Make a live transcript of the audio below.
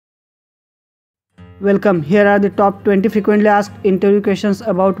Welcome. Here are the top 20 frequently asked interview questions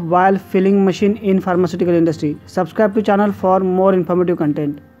about vial filling machine in pharmaceutical industry. Subscribe to channel for more informative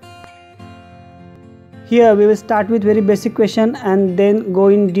content. Here we will start with very basic question and then go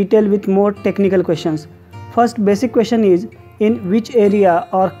in detail with more technical questions. First basic question is, in which area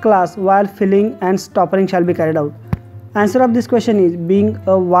or class vial filling and stoppering shall be carried out? Answer of this question is, being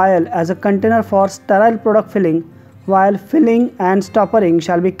a vial as a container for sterile product filling, vial filling and stoppering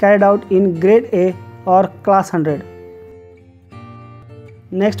shall be carried out in grade A or class 100.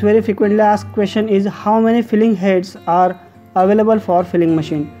 Next very frequently asked question is, how many filling heads are available for filling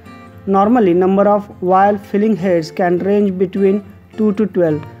machine? Normally number of vial filling heads can range between 2 to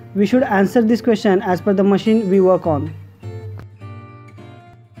 12. We should answer this question as per the machine we work on.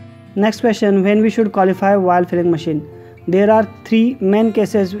 Next question, when we should qualify vial filling machine? There are three main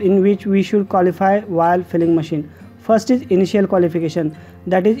cases in which we should qualify vial filling machine. First is initial qualification,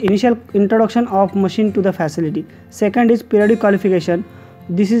 that is initial introduction of machine to the facility. Second is periodic qualification.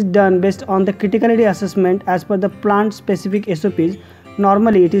 This is done based on the criticality assessment as per the plant specific SOPs.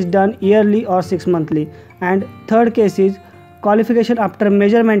 Normally it is done yearly or 6 monthly. And third case is qualification after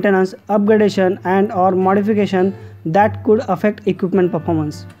major maintenance, upgradation and or modification that could affect equipment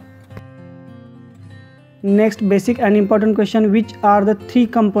performance. Next basic and important question, which are the three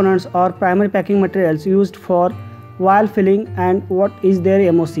components or primary packing materials used for vial filling and what is their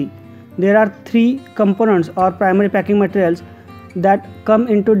MOC? There are three components or primary packing materials that come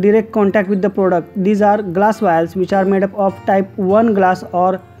into direct contact with the product. These are glass vials, which are made up of type 1 glass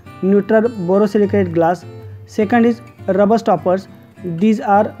or neutral borosilicate glass. Second is rubber stoppers. These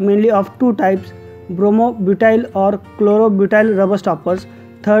are mainly of two types, bromobutyl or chlorobutyl rubber stoppers.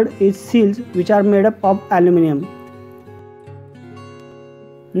 Third is seals, which are made up of aluminium.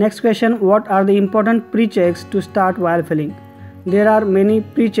 Next question, what are the important pre-checks to start vial filling? There are many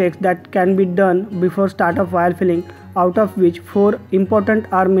pre-checks that can be done before start of vial filling, out of which 4 important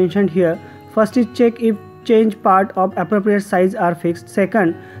are mentioned here. First is check if change part of appropriate size are fixed.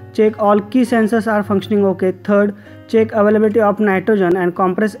 Second, check all key sensors are functioning okay. Third, check availability of nitrogen and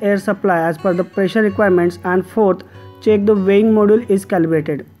compressed air supply as per the pressure requirements. And fourth, check the weighing module is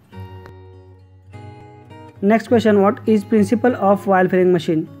calibrated. Next question, what is principle of vial filling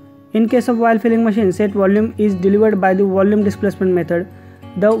machine? In case of vial filling machine, set volume is delivered by the volume displacement method.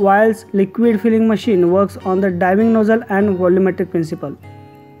 The vial's liquid filling machine works on the diving nozzle and volumetric principle.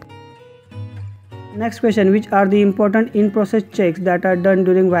 Next question, which are the important in-process checks that are done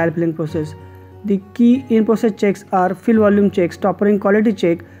during vial filling process? The key in-process checks are fill volume check, stoppering quality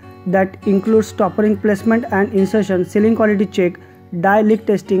check, that includes stoppering placement and insertion, sealing quality check, die leak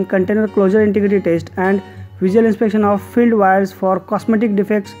testing, container closure integrity test, and visual inspection of filled vials for cosmetic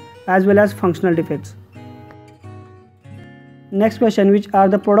defects as well as functional defects. Next question, which are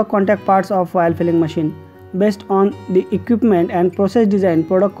the product contact parts of vial filling machine? Based on the equipment and process design,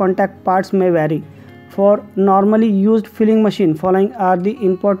 product contact parts may vary. For normally used filling machine, following are the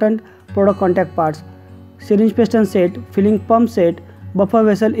important product contact parts: syringe piston set, filling pump set, buffer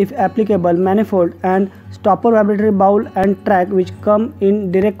vessel if applicable, manifold, and stopper vibratory bowl and track, which come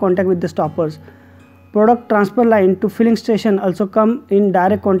in direct contact with the stoppers. Product transfer line to filling station also come in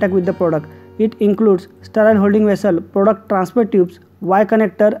direct contact with the product. It includes sterile holding vessel, product transfer tubes, Y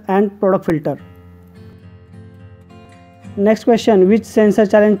connector and product filter. Next question, which sensor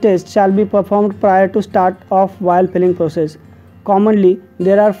challenge test shall be performed prior to start of vial filling process? Commonly,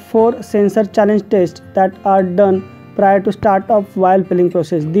 there are 4 sensor challenge tests that are done prior to start of vial filling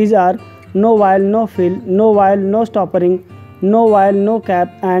process. These are no vial, no fill, no vial, no stoppering, no vial, no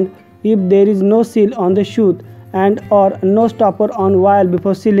cap, and if there is no seal on the chute and or no stopper on vial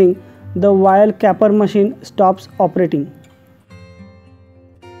before sealing, the vial capper machine stops operating.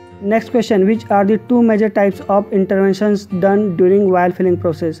 Next question, which are the 2 major types of interventions done during vial filling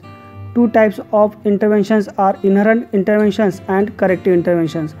process? 2 types of interventions are inherent interventions and corrective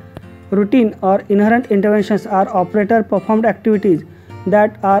interventions. Routine or inherent interventions are operator performed activities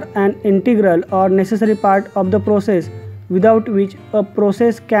that are an integral or necessary part of the process, without which a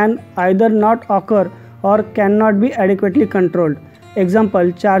process can either not occur or cannot be adequately controlled.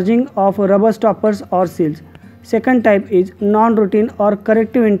 Example, charging of rubber stoppers or seals. Second type is non-routine or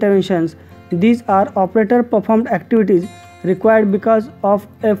corrective interventions. These are operator performed activities required because of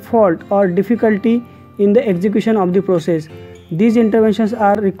a fault or difficulty in the execution of the process. These interventions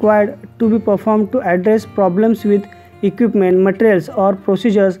are required to be performed to address problems with equipment, materials or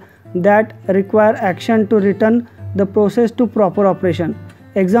procedures that require action to return the process to proper operation.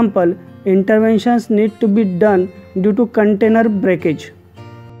 Example, interventions need to be done due to container breakage.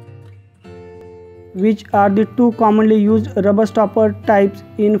 which are the two commonly used rubber stopper types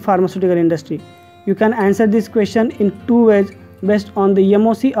in pharmaceutical industry. You can answer this question in two ways based on the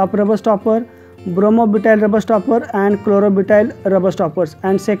MOC of rubber stopper, bromobutyl rubber stopper and chlorobutyl rubber stoppers,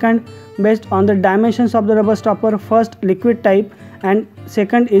 and second based on the dimensions of the rubber stopper, first liquid type and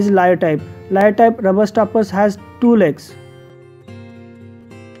second is layer type. Layer type rubber stoppers has 2 legs.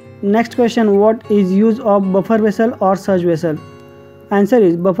 Next question, what is use of buffer vessel or surge vessel? Answer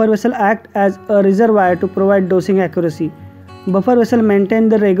is buffer vessel act as a reservoir to provide dosing accuracy. Buffer vessel maintain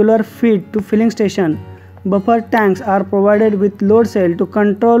the regular feed to filling station. Buffer tanks are provided with load cell to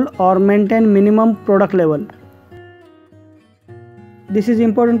control or maintain minimum product level. This is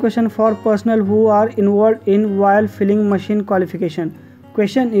important question for personnel who are involved in vial filling machine qualification.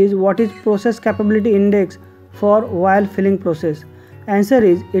 Question is, what is process capability index for vial filling process? Answer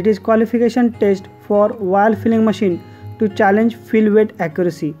is, it is qualification test for vial filling machine to challenge fill weight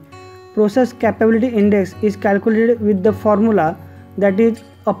accuracy. Process capability index is calculated with the formula that is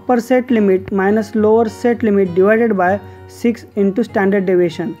upper set limit minus lower set limit divided by 6 into standard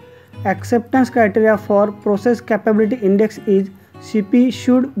deviation. Acceptance criteria for process capability index is CP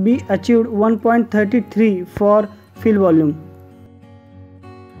should be achieved 1.33 for fill volume.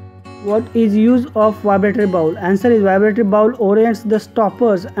 What is use of vibratory bowl? Answer is vibratory bowl orients the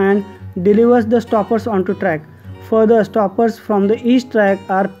stoppers and delivers the stoppers onto track. Further, stoppers from the each track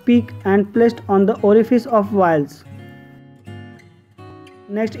are picked and placed on the orifice of vials.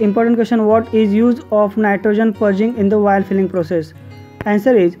 Next important question, what is use of nitrogen purging in the vial filling process?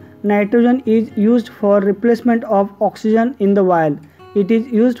 Answer is nitrogen is used for replacement of oxygen in the vial. It is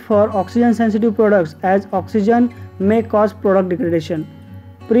used for oxygen sensitive products as oxygen may cause product degradation.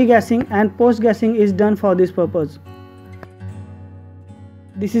 Pre-gassing and post-gassing is done for this purpose.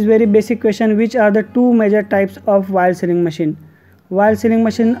 This is very basic question, which are the two major types of vial sealing machine? Vial sealing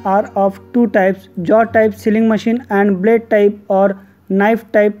machine are of two types, jaw type sealing machine and blade type or knife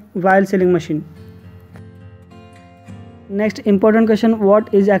type vial sealing machine. Next important question,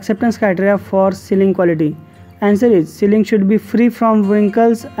 what is acceptance criteria for sealing quality? Answer is sealing should be free from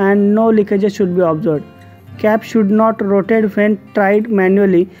wrinkles and no leakages should be observed. Cap should not rotate when tried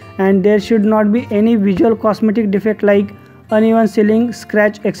manually and there should not be any visual cosmetic defect like uneven sealing,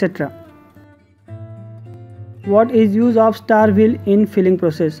 scratch, etc. What is use of star wheel in filling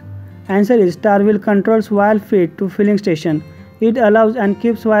process? Answer is star wheel controls vial feed to filling station. It allows and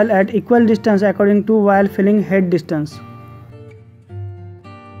keeps vial at equal distance according to vial filling head distance.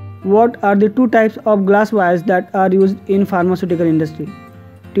 What are the two types of glass vials that are used in pharmaceutical industry?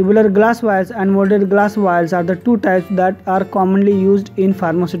 Tubular glass vials and molded glass vials are the two types that are commonly used in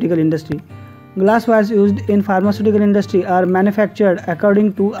pharmaceutical industry. Glass vials used in pharmaceutical industry are manufactured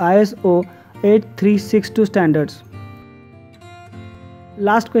according to ISO 8362 standards.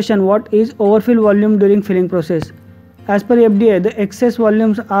 Last question, what is overfill volume during filling process? As per FDA, the excess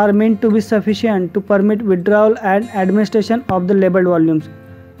volumes are meant to be sufficient to permit withdrawal and administration of the labeled volumes.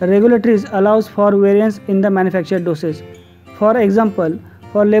 Regulatories allows for variance in the manufactured doses. For example,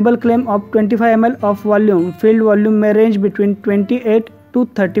 for label claim of 25 ml of volume, filled volume may range between 28 to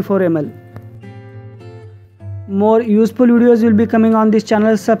 34 ml. More useful videos will be coming on this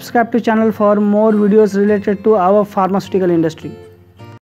channel. Subscribe to channel for more videos related to our pharmaceutical industry.